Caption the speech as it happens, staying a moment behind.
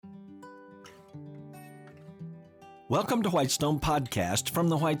Welcome to Whitestone Podcast from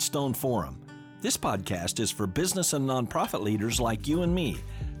the Whitestone Forum. This podcast is for business and nonprofit leaders like you and me,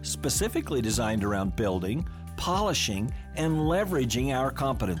 specifically designed around building, polishing, and leveraging our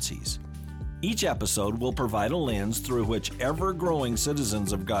competencies. Each episode will provide a lens through which ever-growing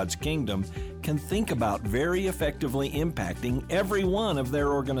citizens of God's kingdom can think about very effectively impacting every one of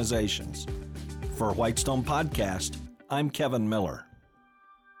their organizations. For Whitestone Podcast, I'm Kevin Miller.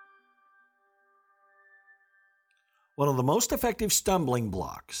 One of the most effective stumbling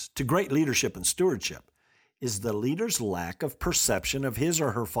blocks to great leadership and stewardship is the leader's lack of perception of his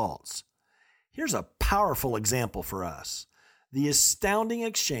or her faults. Here's a powerful example for us. The astounding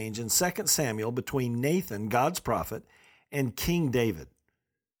exchange in 2 Samuel between Nathan, God's prophet, and King David.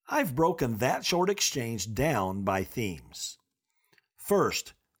 I've broken that short exchange down by themes.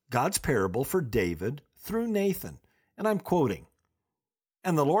 First, God's parable for David through Nathan, and I'm quoting,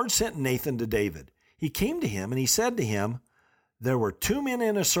 "And the Lord sent Nathan to David. He came to him, and he said to him, 'There were two men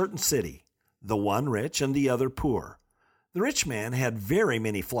in a certain city, the one rich and the other poor. The rich man had very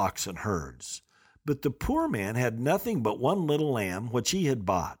many flocks and herds, but the poor man had nothing but one little lamb which he had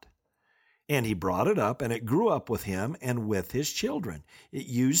bought. And he brought it up, and it grew up with him and with his children. It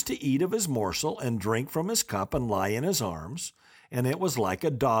used to eat of his morsel and drink from his cup and lie in his arms, and it was like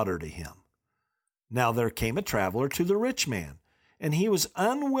a daughter to him. Now there came a traveler to the rich man, and he was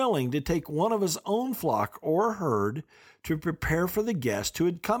unwilling to take one of his own flock or herd to prepare for the guest who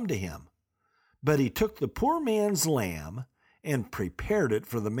had come to him. But he took the poor man's lamb and prepared it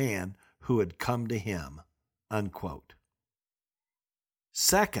for the man who had come to him." Unquote.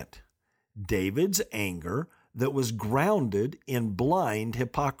 Second, David's anger that was grounded in blind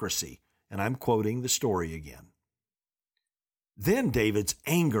hypocrisy. And I'm quoting the story again. "Then David's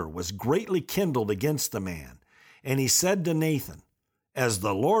anger was greatly kindled against the man, and he said to Nathan, 'As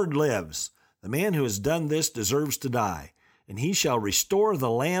the Lord lives, the man who has done this deserves to die, and he shall restore the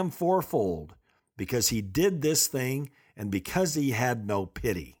lamb fourfold, because he did this thing and because he had no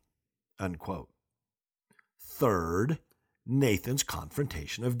pity.'" Unquote. Third, Nathan's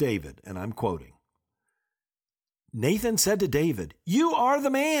confrontation of David, and I'm quoting. "Nathan said to David, 'You are the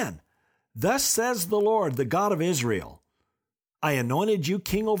man. Thus says the Lord, the God of Israel. I anointed you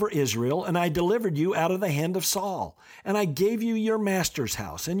king over Israel, and I delivered you out of the hand of Saul. And I gave you your master's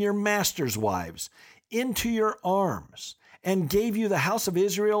house and your master's wives into your arms, and gave you the house of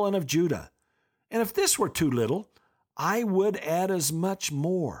Israel and of Judah. And if this were too little, I would add as much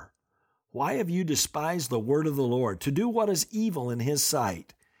more. Why have you despised the word of the Lord, to do what is evil in his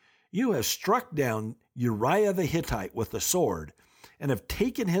sight? You have struck down Uriah the Hittite with the sword, and have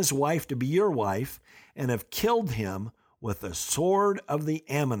taken his wife to be your wife, and have killed him with the sword of the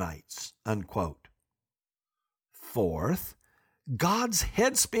Ammonites." Unquote. Fourth, God's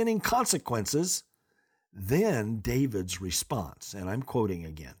head-spinning consequences. Then David's response, and I'm quoting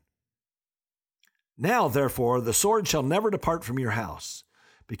again. "Now, therefore, the sword shall never depart from your house,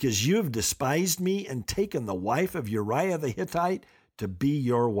 because you have despised me and taken the wife of Uriah the Hittite to be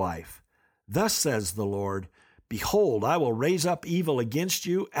your wife. Thus says the Lord, behold, I will raise up evil against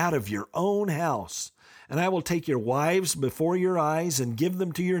you out of your own house, and I will take your wives before your eyes and give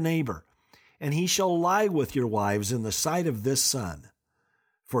them to your neighbor, and he shall lie with your wives in the sight of this sun.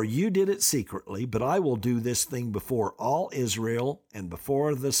 For you did it secretly, but I will do this thing before all Israel and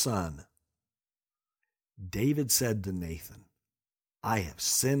before the sun." David said to Nathan, "I have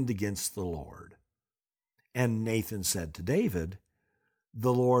sinned against the Lord." And Nathan said to David,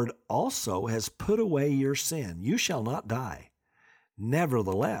 "The Lord also has put away your sin. You shall not die.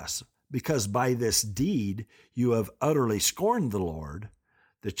 Nevertheless, because by this deed you have utterly scorned the Lord,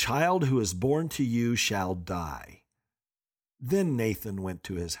 the child who is born to you shall die." Then Nathan went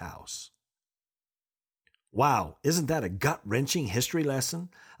to his house. Wow, isn't that a gut-wrenching history lesson?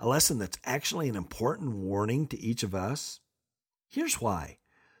 A lesson that's actually an important warning to each of us? Here's why.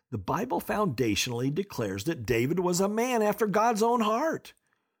 The Bible foundationally declares that David was a man after God's own heart.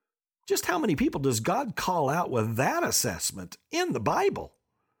 Just how many people does God call out with that assessment in the Bible?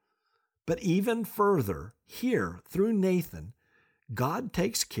 But even further, here, through Nathan, God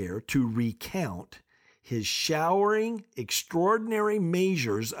takes care to recount his showering extraordinary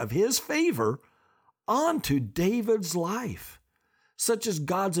measures of his favor onto David's life, such as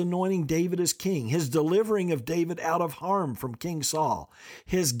God's anointing David as king, his delivering of David out of harm from King Saul,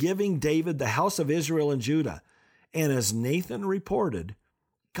 his giving David the house of Israel and Judah, and as Nathan reported,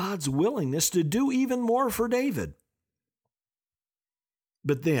 God's willingness to do even more for David.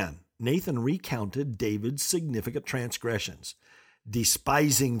 But then, Nathan recounted David's significant transgressions,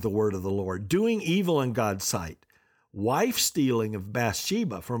 despising the word of the Lord, doing evil in God's sight, wife stealing of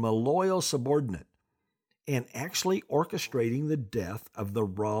Bathsheba from a loyal subordinate, and actually orchestrating the death of the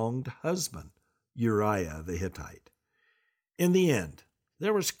wronged husband, Uriah the Hittite. In the end,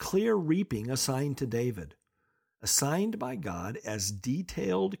 there was clear reaping assigned to David, assigned by God as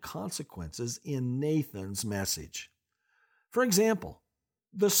detailed consequences in Nathan's message. For example,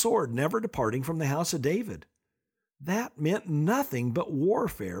 the sword never departing from the house of David. That meant nothing but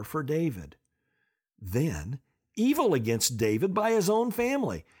warfare for David. Then, evil against David by his own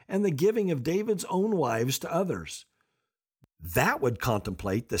family and the giving of David's own wives to others. That would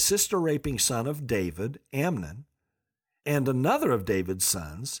contemplate the sister-raping son of David, Amnon, and another of David's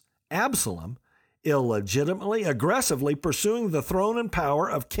sons, Absalom, illegitimately, aggressively pursuing the throne and power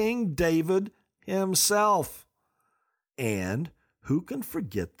of King David himself. And who can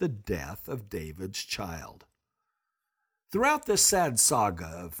forget the death of David's child? Throughout this sad saga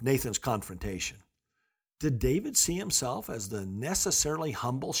of Nathan's confrontation, did David see himself as the necessarily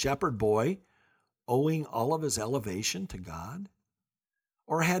humble shepherd boy, owing all of his elevation to God?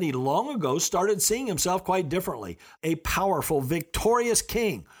 Or had he long ago started seeing himself quite differently, a powerful, victorious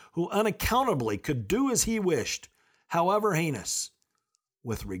king who unaccountably could do as he wished, however heinous,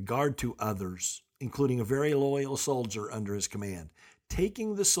 with regard to others, including a very loyal soldier under his command,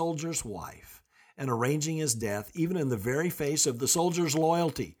 taking the soldier's wife and arranging his death even in the very face of the soldier's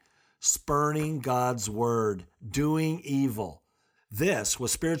loyalty, spurning God's word, doing evil. This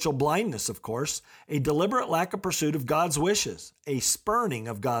was spiritual blindness, of course, a deliberate lack of pursuit of God's wishes, a spurning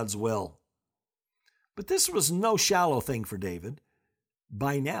of God's will. But this was no shallow thing for David.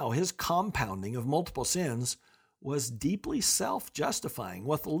 By now, his compounding of multiple sins was deeply self-justifying,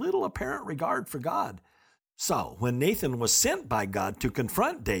 with little apparent regard for God. So, when Nathan was sent by God to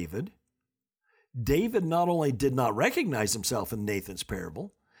confront David, David not only did not recognize himself in Nathan's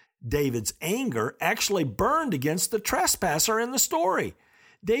parable, David's anger actually burned against the trespasser in the story.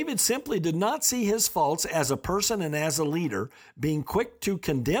 David simply did not see his faults as a person and as a leader, being quick to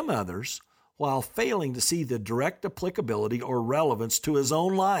condemn others, while failing to see the direct applicability or relevance to his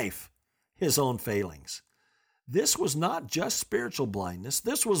own life, his own failings. This was not just spiritual blindness,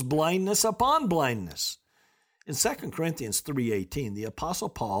 this was blindness upon blindness. In 2 Corinthians 3:18, the Apostle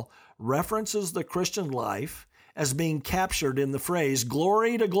Paul references the Christian life as being captured in the phrase,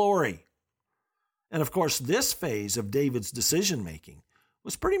 glory to glory. And of course, this phase of David's decision-making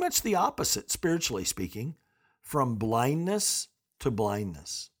was pretty much the opposite, spiritually speaking, from blindness to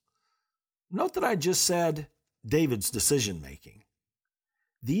blindness. Note that I just said David's decision-making.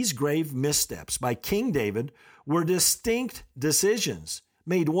 These grave missteps by King David were distinct decisions,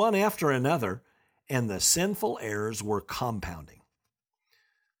 made one after another, and the sinful errors were compounding.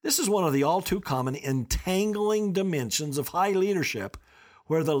 This is one of the all too common entangling dimensions of high leadership,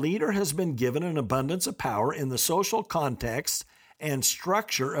 where the leader has been given an abundance of power in the social context and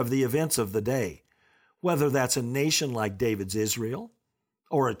structure of the events of the day, whether that's a nation like David's Israel,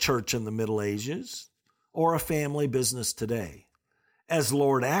 or a church in the Middle Ages, or a family business today. As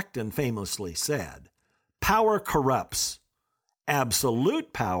Lord Acton famously said, power corrupts.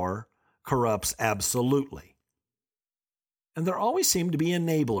 Absolute power corrupts absolutely. And there always seem to be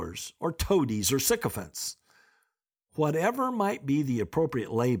enablers or toadies or sycophants. Whatever might be the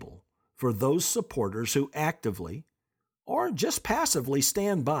appropriate label for those supporters who actively or just passively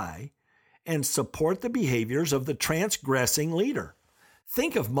stand by and support the behaviors of the transgressing leader.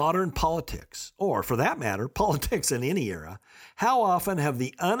 Think of modern politics, or for that matter, politics in any era. How often have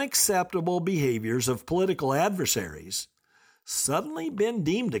the unacceptable behaviors of political adversaries suddenly been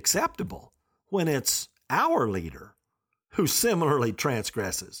deemed acceptable when it's our leader who similarly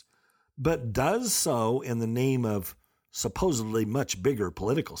transgresses, but does so in the name of supposedly much bigger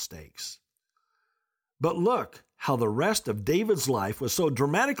political stakes? But look how the rest of David's life was so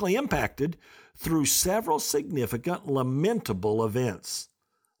dramatically impacted through several significant, lamentable events: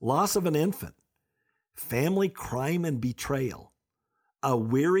 loss of an infant, family crime and betrayal, a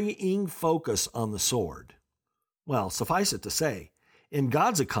wearying focus on the sword. Well, suffice it to say, in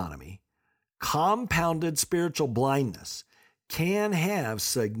God's economy, compounded spiritual blindness can have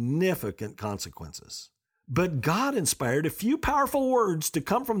significant consequences. But God inspired a few powerful words to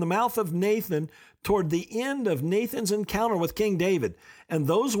come from the mouth of Nathan toward the end of Nathan's encounter with King David. And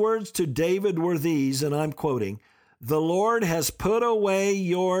those words to David were these, and I'm quoting, "The Lord has put away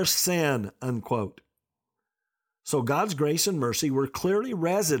your sin," unquote. So God's grace and mercy were clearly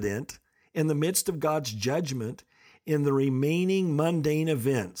resident in the midst of God's judgment in the remaining mundane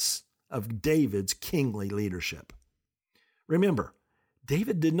events of David's kingly leadership. Remember,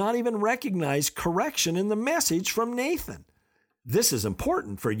 David did not even recognize correction in the message from Nathan. This is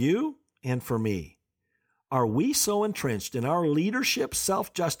important for you and for me. Are we so entrenched in our leadership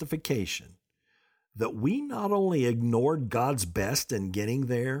self-justification that we not only ignored God's best in getting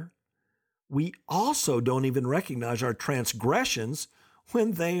there, we also don't even recognize our transgressions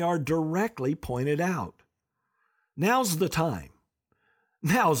when they are directly pointed out. Now's the time.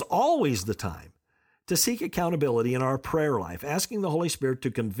 Now's always the time to seek accountability in our prayer life, asking the Holy Spirit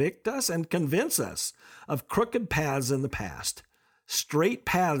to convict us and convince us of crooked paths in the past, straight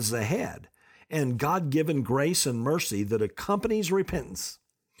paths ahead, and God-given grace and mercy that accompanies repentance.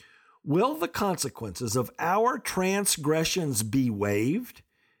 Will the consequences of our transgressions be waived,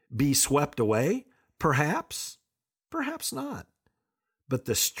 be swept away? Perhaps, perhaps not. But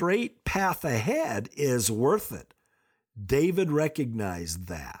the straight path ahead is worth it. David recognized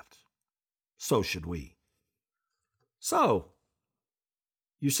that. So should we. So,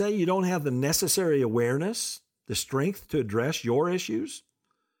 you say you don't have the necessary awareness, the strength to address your issues?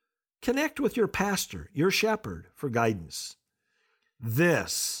 Connect with your pastor, your shepherd, for guidance.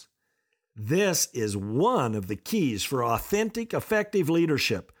 This is one of the keys for authentic, effective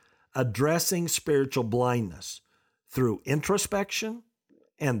leadership, addressing spiritual blindness through introspection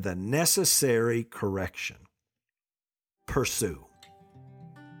and the necessary correction. Pursue.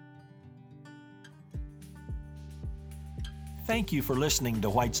 Thank you for listening to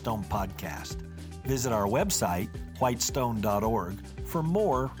Whitestone Podcast. Visit our website, whitestone.org, for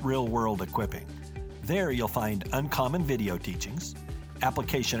more real-world equipping. There you'll find uncommon video teachings,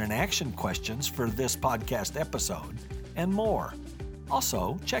 application and action questions for this podcast episode, and more.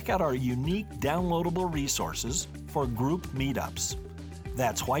 Also, check out our unique downloadable resources for group meetups.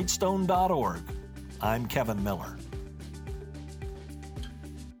 That's whitestone.org. I'm Kevin Miller.